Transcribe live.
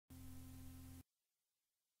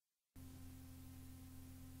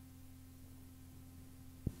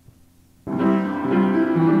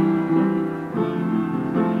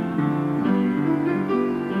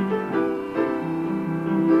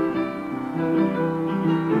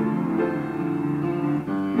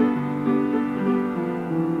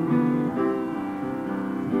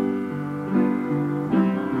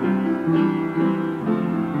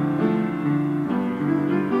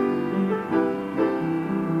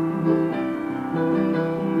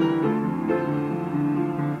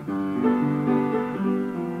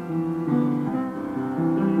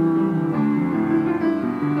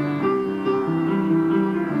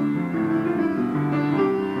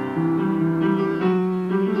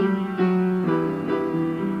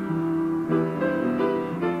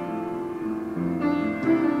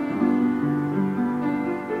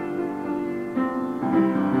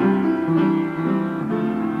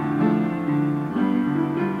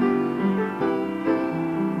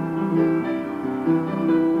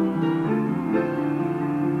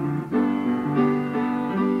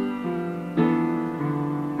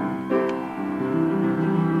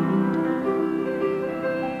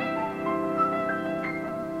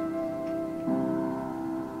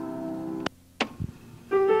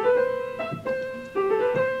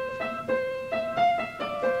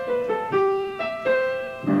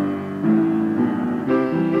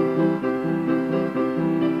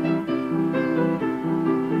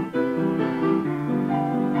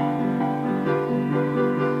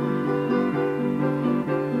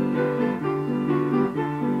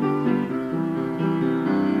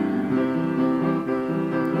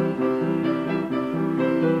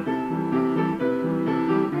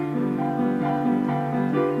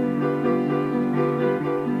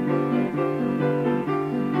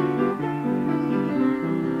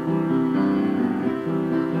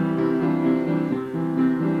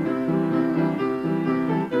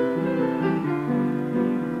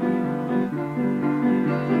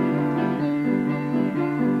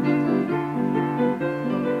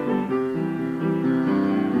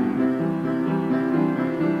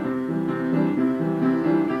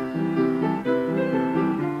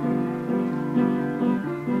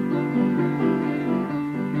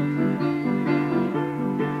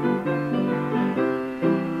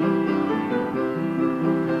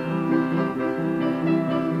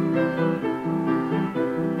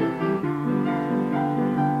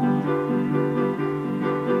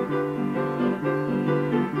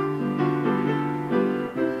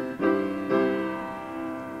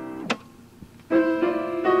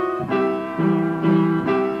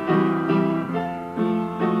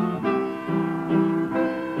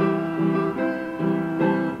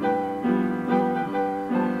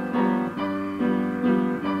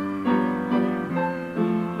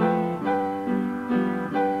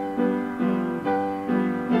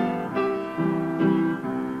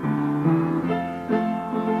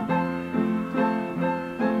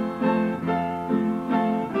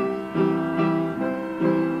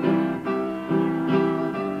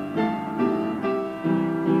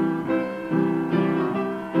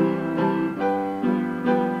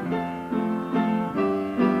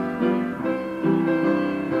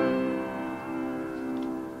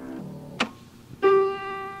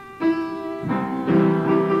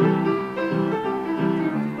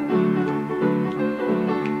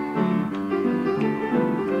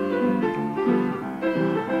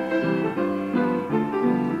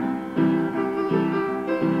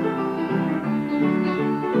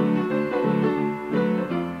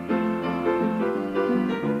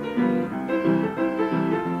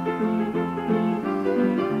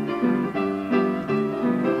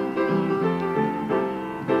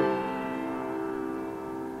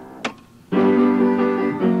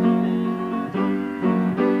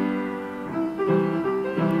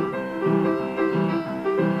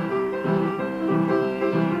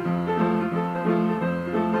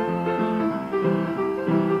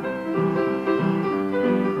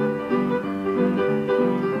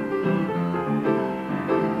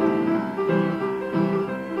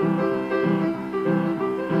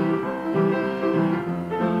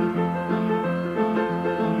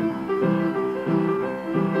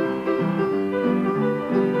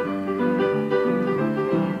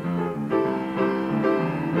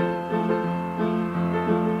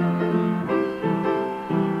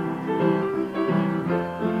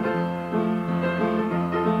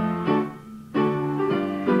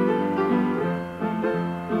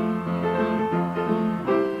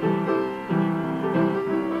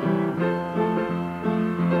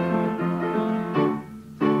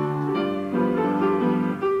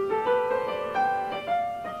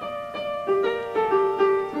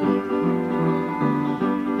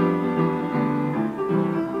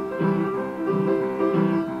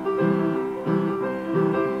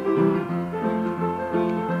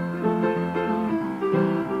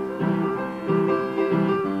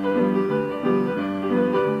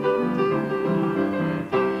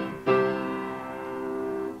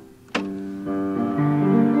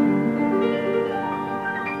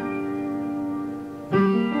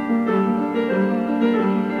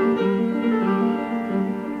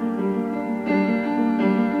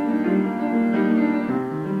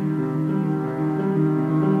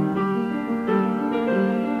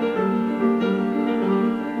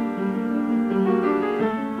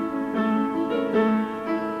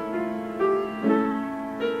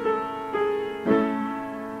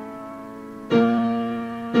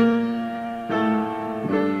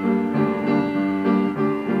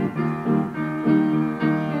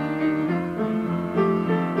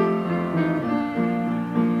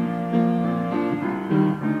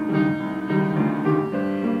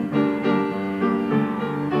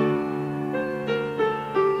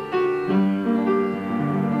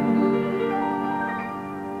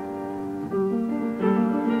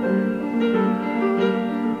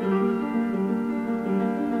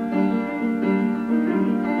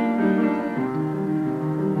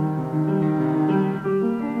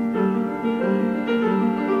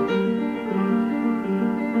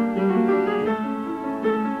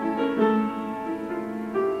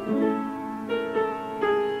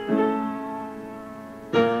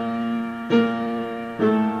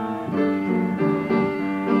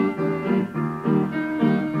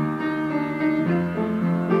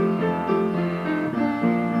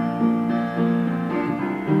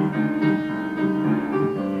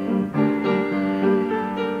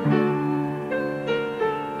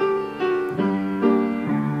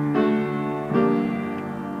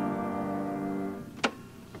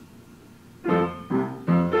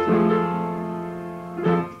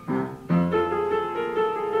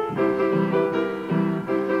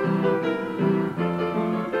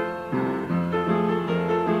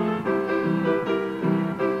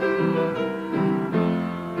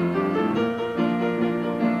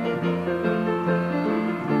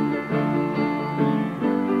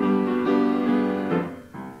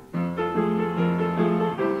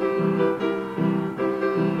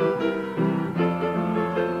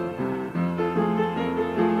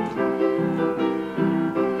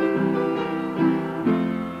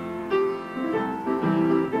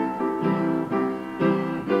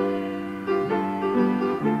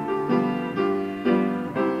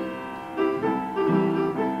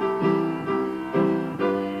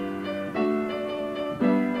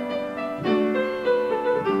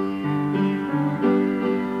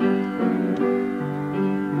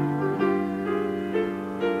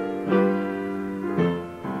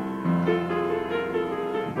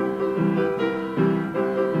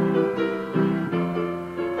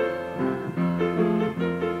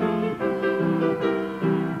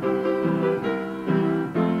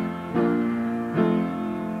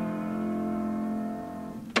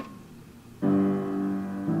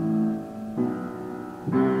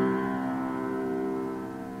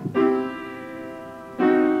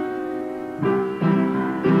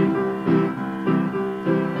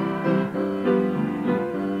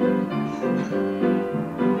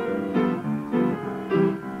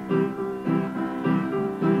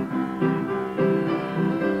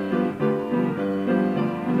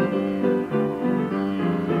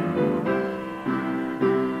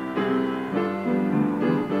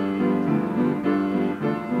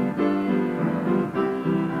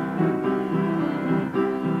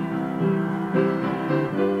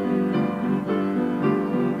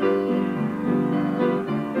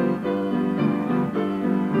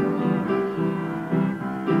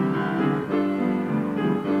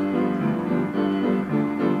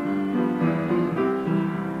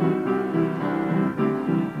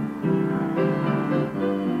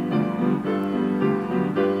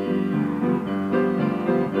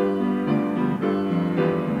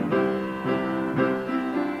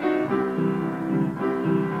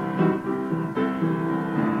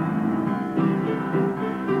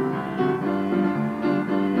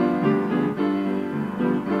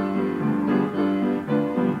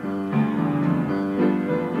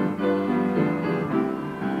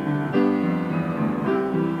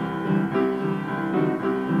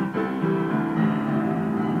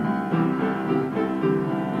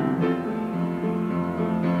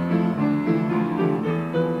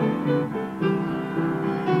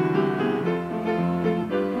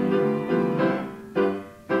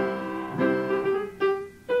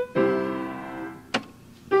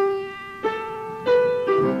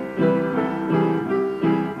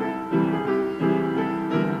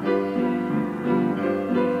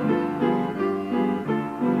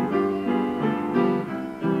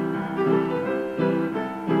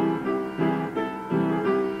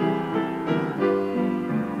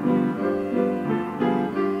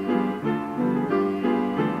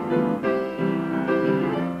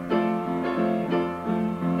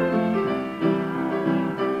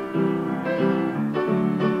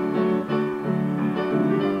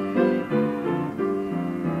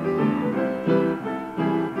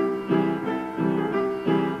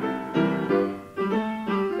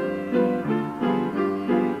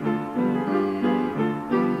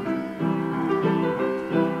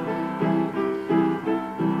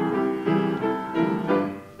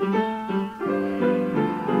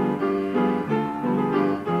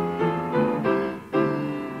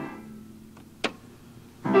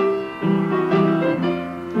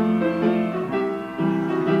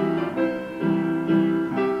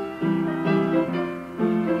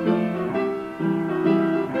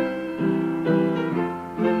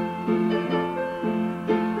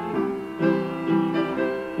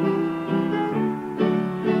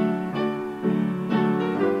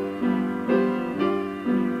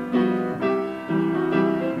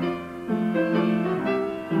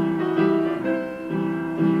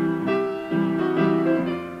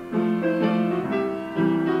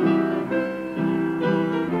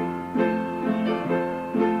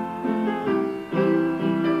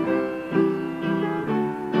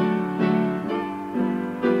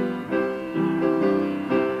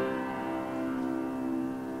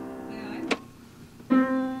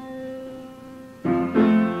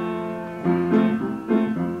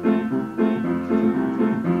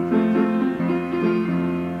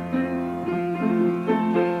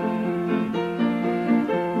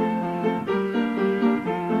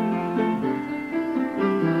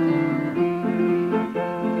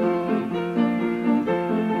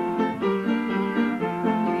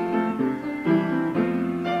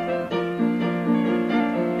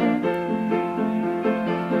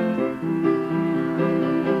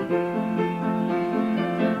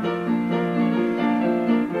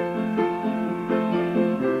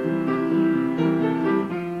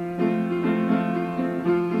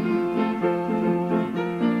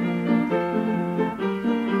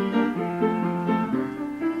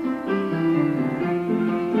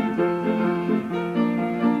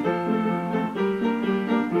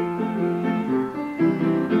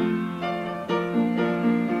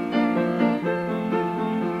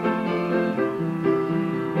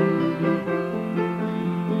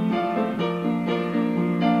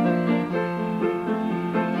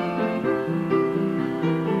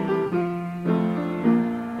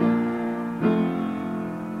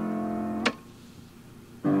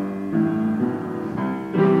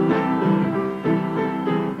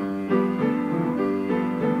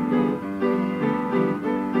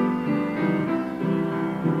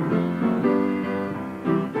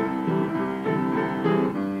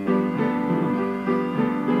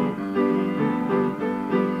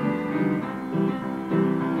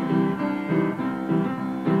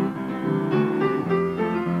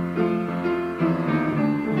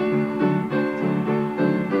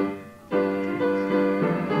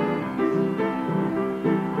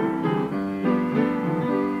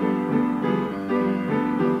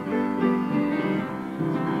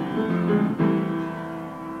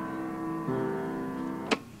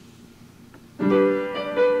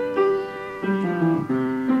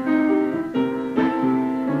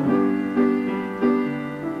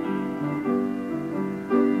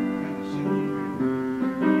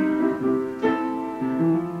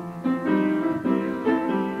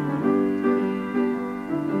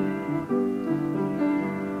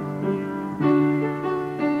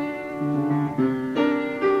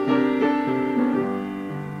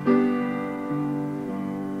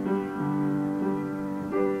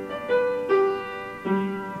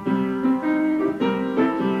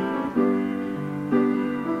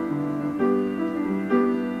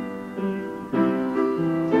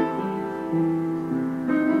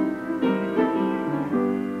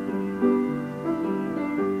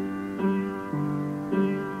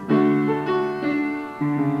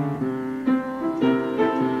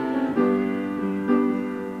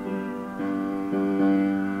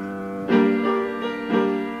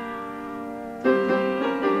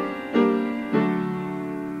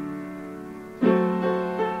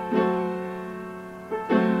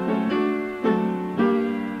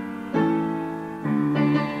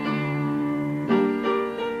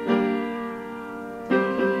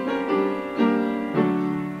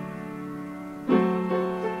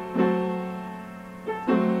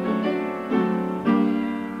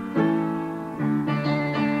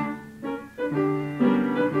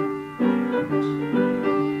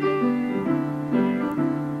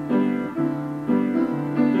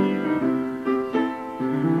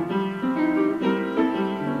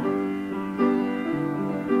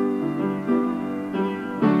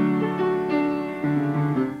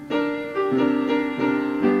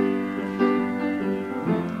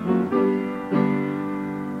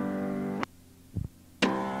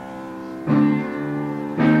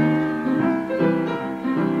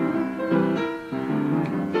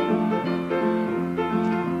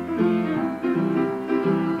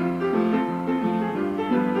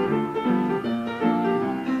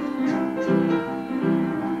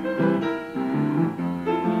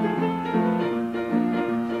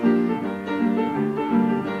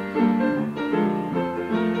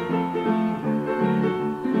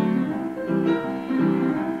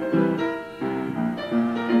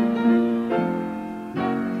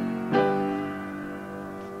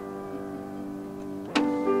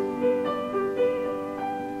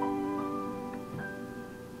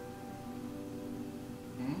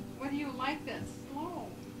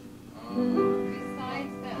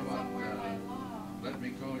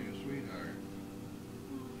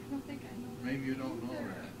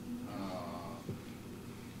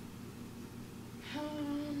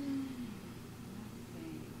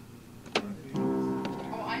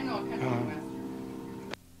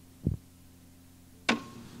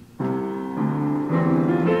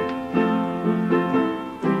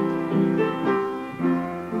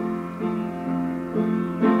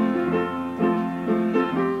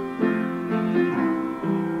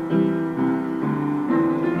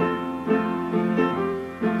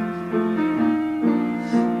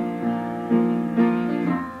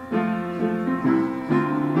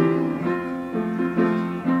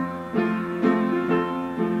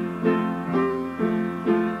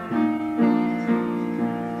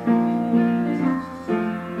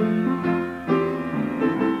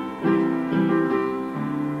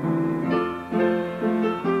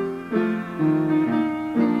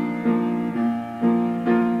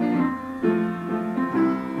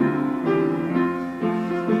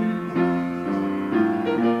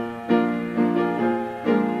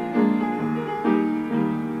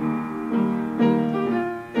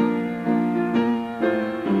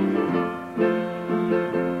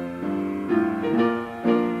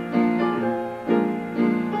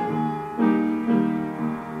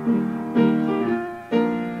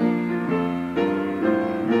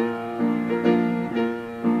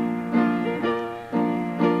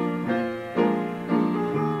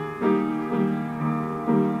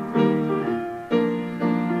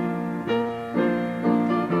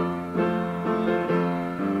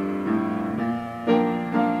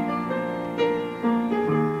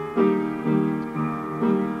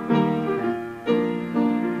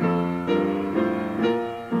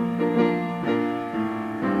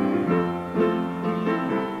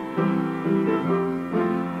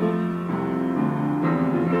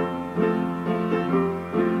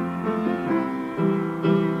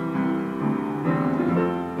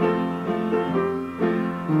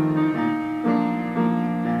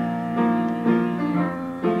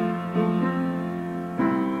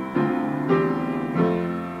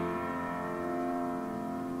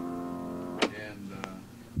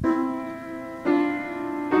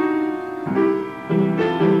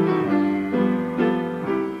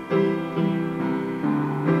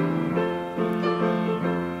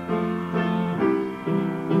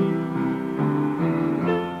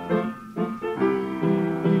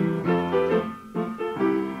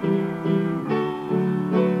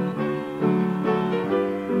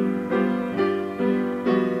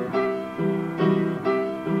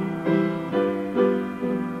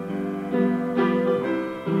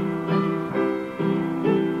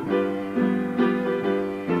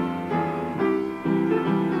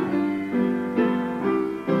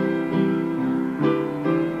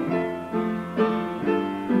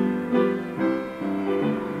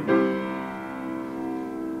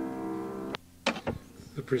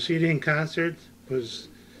preceding concert was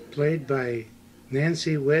played by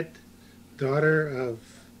Nancy Witt, daughter of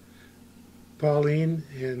Pauline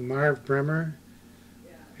and Marv Bremer,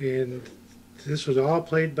 and this was all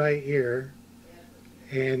played by ear,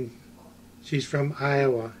 and she's from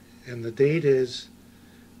Iowa, and the date is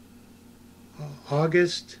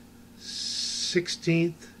August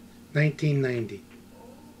 16th, 1990.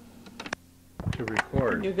 To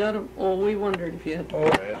record. You got to, oh, we wondered if you had to.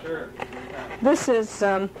 Oh, yeah. Sure. This is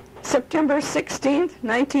September 16th,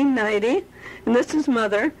 1990, and this is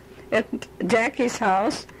Mother at Jackie's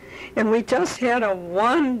house, and we just had a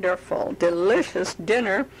wonderful, delicious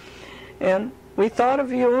dinner, and we thought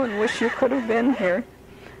of you and wish you could have been here.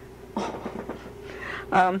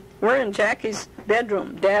 We're in Jackie's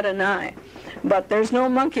bedroom, Dad and I, but there's no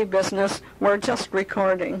monkey business. We're just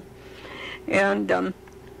recording. And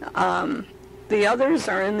the others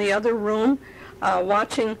are in the other room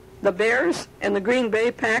watching the Bears and the Green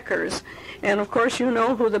Bay Packers. And, of course, you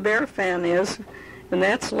know who the Bear fan is, and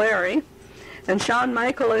that's Larry. And Sean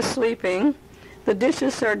Michael is sleeping. The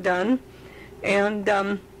dishes are done. And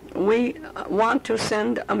we want to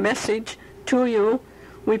send a message to you.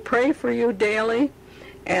 We pray for you daily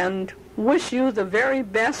and wish you the very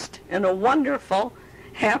best and a wonderful,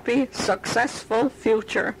 happy, successful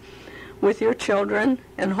future with your children,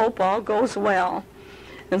 and hope all goes well.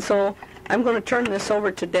 And so I'm going to turn this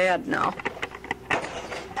over to Dad now.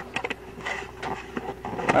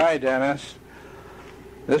 Hi, Dennis.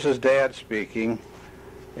 This is Dad speaking,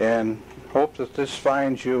 and hope that this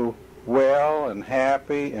finds you well and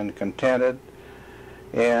happy and contented.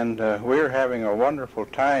 And we're having a wonderful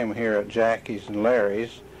time here at Jackie's and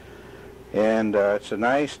Larry's. And it's a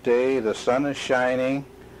nice day. The sun is shining.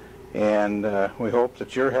 And we hope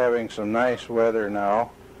that you're having some nice weather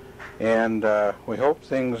now. And we hope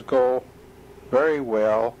things go very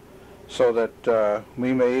well so that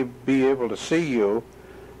we may be able to see you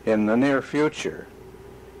in the near future.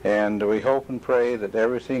 And we hope and pray that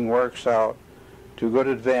everything works out to good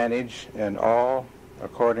advantage and all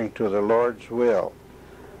according to the Lord's will.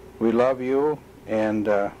 We love you, and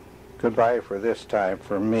goodbye for this time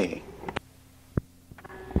from me.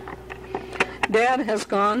 Dad has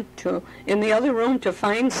gone in the other room to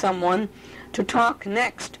find someone to talk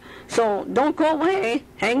next. So don't go away.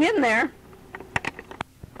 Hang in there.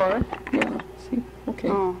 Yeah, see? Okay.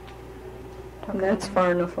 Oh. And that's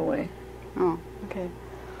far enough away. Oh, okay.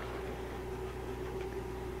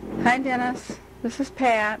 Hi, Dennis. This is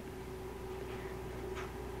Pat.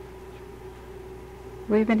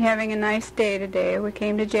 We've been having a nice day today. We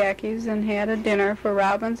came to Jackie's and had a dinner for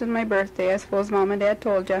Robin's and my birthday. I suppose Mom and Dad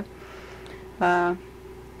told you.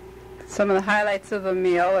 Some of the highlights of the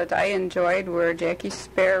meal that I enjoyed were Jackie's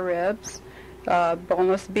spare ribs,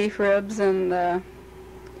 boneless beef ribs, and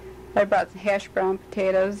I brought hash brown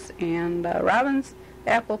potatoes, and Robin's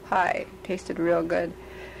apple pie tasted real good.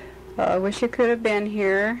 Wish you could have been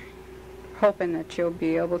here. Hoping that you'll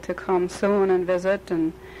be able to come soon and visit,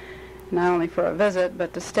 and not only for a visit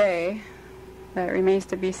but to stay. That remains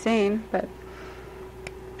to be seen, but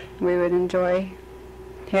we would enjoy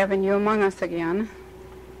having you among us again.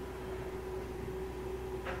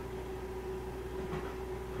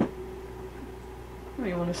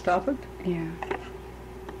 You want to stop it? Yeah.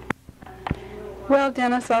 Well,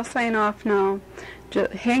 Dennis, I'll sign off now.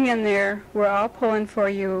 Just hang in there. We're all pulling for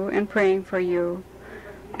you and praying for you.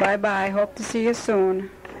 Bye-bye. Hope to see you soon.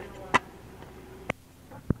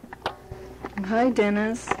 Hi,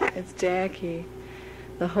 Dennis. It's Jackie,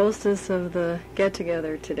 the hostess of the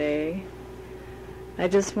get-together today. I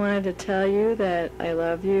just wanted to tell you that I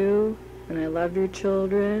love you, and I love your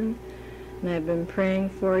children, and I've been praying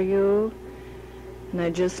for you, and I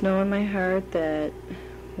just know in my heart that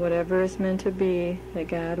whatever is meant to be, that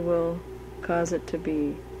God will cause it to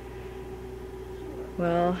be.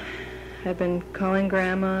 Well, I've been calling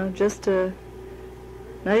Grandma just to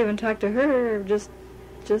not even talk to her,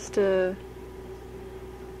 just to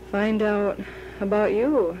find out about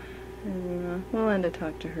you. And we'll end to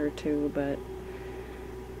talk to her too, but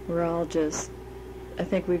we're all just, I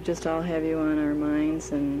think we've just all have you on our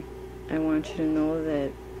minds, and I want you to know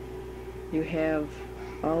that you have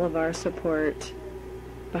all of our support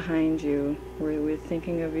behind you. We're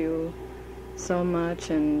thinking of you so much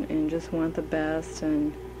and just want the best,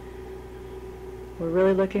 and we're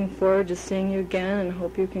really looking forward to seeing you again and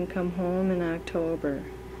hope you can come home in October.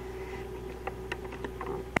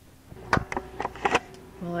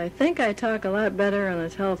 Well, I think I talk a lot better on the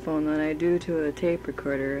telephone than I do to a tape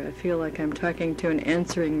recorder. I feel like I'm talking to an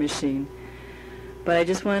answering machine. But I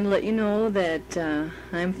just wanted to let you know that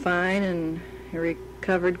I'm fine and I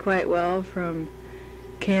recovered quite well from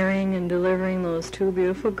carrying and delivering those two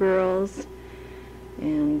beautiful girls.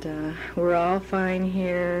 And we're all fine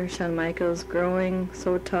here. Sean Michael's growing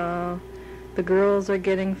so tall. The girls are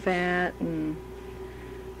getting fat, and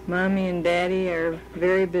Mommy and Daddy are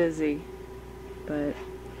very busy. But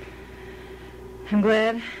I'm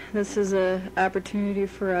glad this is an opportunity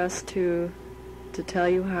for us to tell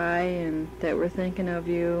you hi and that we're thinking of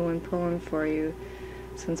you and pulling for you,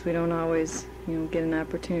 since we don't always, get an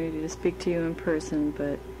opportunity to speak to you in person.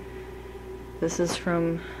 But this is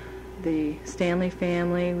from the Stanley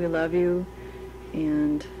family. We love you,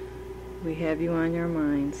 and we have you on your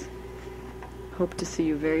minds. Hope to see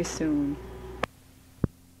you very soon.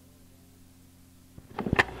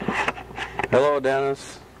 Hello,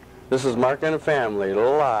 Dennis. This is Mark and the family,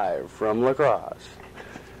 live from La Crosse.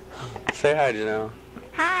 Say hi, Janelle.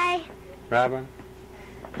 Hi. Robin.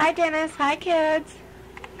 Hi, Dennis. Hi, kids.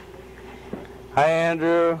 Hi,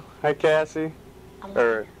 Andrew. Hi, Cassie.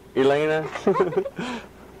 Or Elena.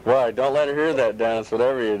 Boy, don't let her hear that, Dennis,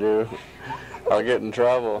 whatever you do. I'll get in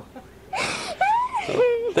trouble.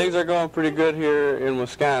 Things are going pretty good here in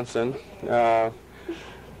Wisconsin.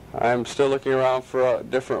 I'm still looking around for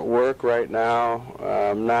different work right now.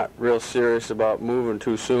 I'm not real serious about moving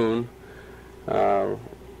too soon.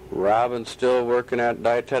 Robin's still working at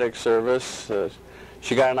dietetic service.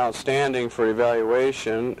 She got an outstanding for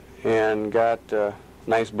evaluation and got a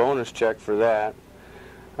nice bonus check for that.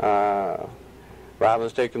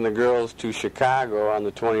 Robin's taking the girls to Chicago on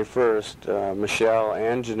the 21st, Michelle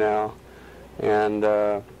and Janelle. And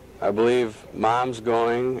I believe Mom's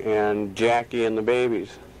going, and Jackie and the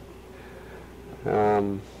babies.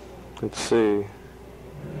 Let's see.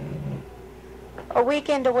 A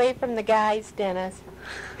weekend away from the guys, Dennis.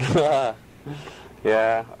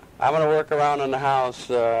 Yeah, I'm going to work around in the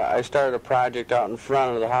house. I started a project out in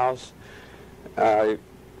front of the house.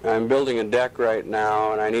 I'm building a deck right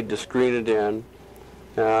now, and I need to screen it in.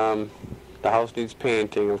 The house needs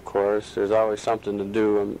painting, of course. There's always something to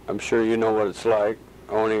do. I'm sure you know what it's like,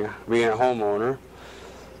 being a homeowner.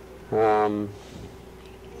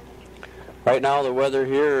 Right now, the weather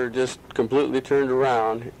here just completely turned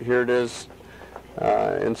around. Here it is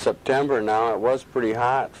in September now. It was pretty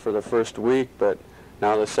hot for the first week, but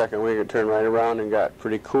now the second week it turned right around and got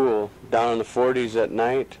pretty cool. Down in the 40s at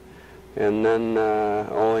night, and then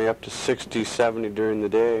only up to 60, 70 during the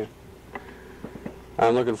day.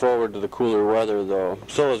 I'm looking forward to the cooler weather, though.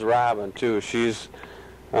 So is Robin, too. She's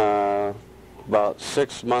about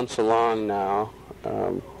 6 months along now.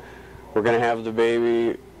 We're going to have the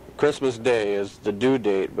baby. Christmas Day is the due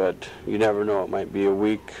date, but you never know. It might be a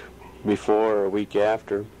week before or a week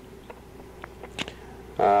after.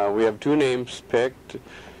 We have two names picked.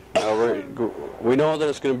 We know that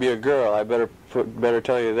it's going to be a girl. I better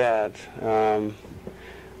tell you that.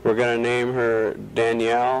 We're going to name her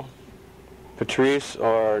Danielle, Patrice,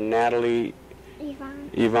 or Natalie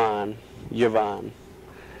Yvonne.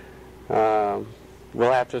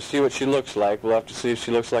 We'll have to see what she looks like. We'll have to see if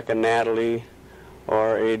she looks like a Natalie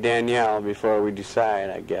or a Danielle before we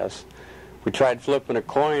decide, I guess. We tried flipping a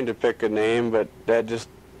coin to pick a name, but that just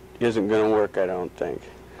isn't going to work, I don't think.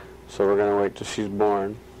 So we're going to wait till she's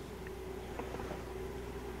born.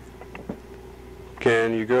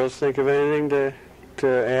 Can you girls think of anything to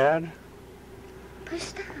add?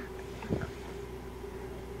 Stop.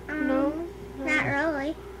 No, not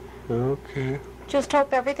really. Okay. Just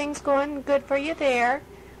hope everything's going good for you there.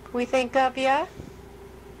 We think of you.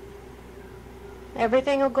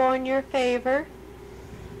 Everything will go in your favor.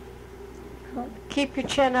 Keep your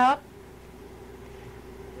chin up.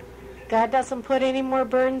 God doesn't put any more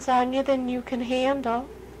burdens on you than you can handle.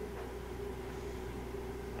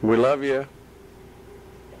 We love you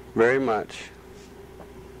very much.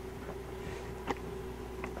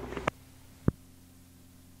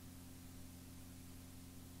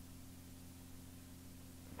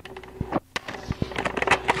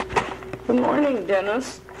 Good morning,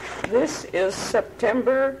 Dennis. This is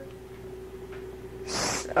September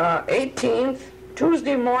 18th,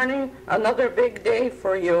 Tuesday morning, another big day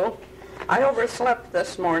for you. I overslept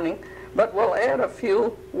this morning, but we'll add a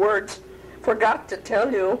few words. Forgot to tell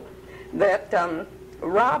you that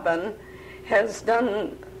Robin has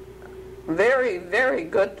done very, very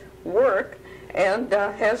good work and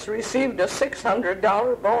has received a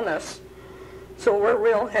 $600 bonus. So we're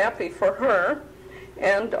real happy for her.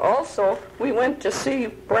 And also, we went to see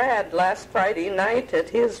Brad last Friday night at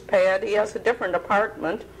his pad. He has a different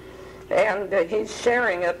apartment, and he's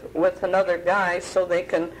sharing it with another guy so they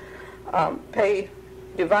can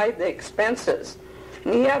divide the expenses.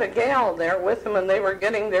 And he had a gal there with him, and they were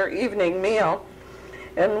getting their evening meal.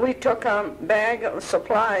 and we took a bag of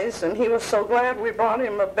supplies, and he was so glad we brought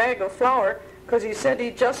him a bag of flour because he said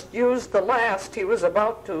he just used the last. He was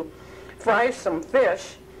about to fry some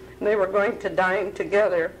fish, and they were going to dine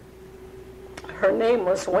together. Her name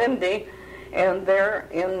was Wendy, and they're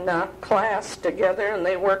in class together, and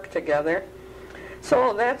they work together.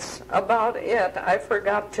 So that's about it. I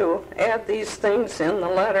forgot to add these things in the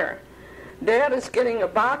letter. Dad is getting a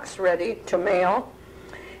box ready to mail,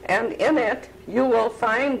 and in it you will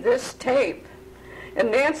find this tape.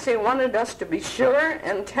 And Nancy wanted us to be sure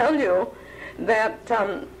and tell you that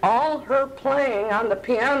all her playing on the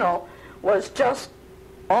piano was just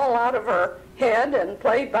all out of her head and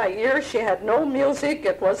played by ear. She had no music.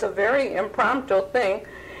 It was a very impromptu thing,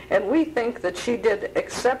 and we think that she did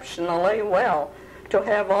exceptionally well to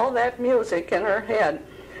have all that music in her head.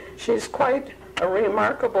 She's quite a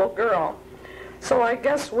remarkable girl. So I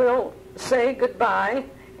guess we'll say goodbye,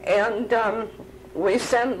 and we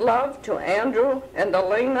send love to Andrew and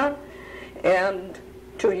Elena and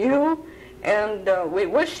to you, and we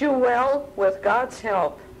wish you well with God's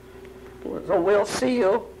help. So we'll see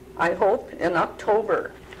you, I hope, in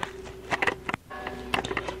October.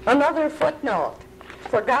 Another footnote.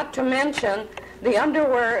 Forgot to mention, the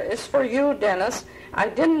underwear is for you, Dennis. I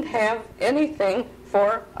didn't have anything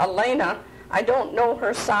for Elena. I don't know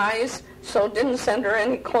her size, so didn't send her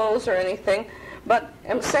any clothes or anything. But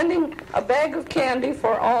I'm sending a bag of candy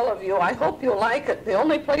for all of you. I hope you like it. The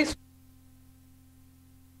only place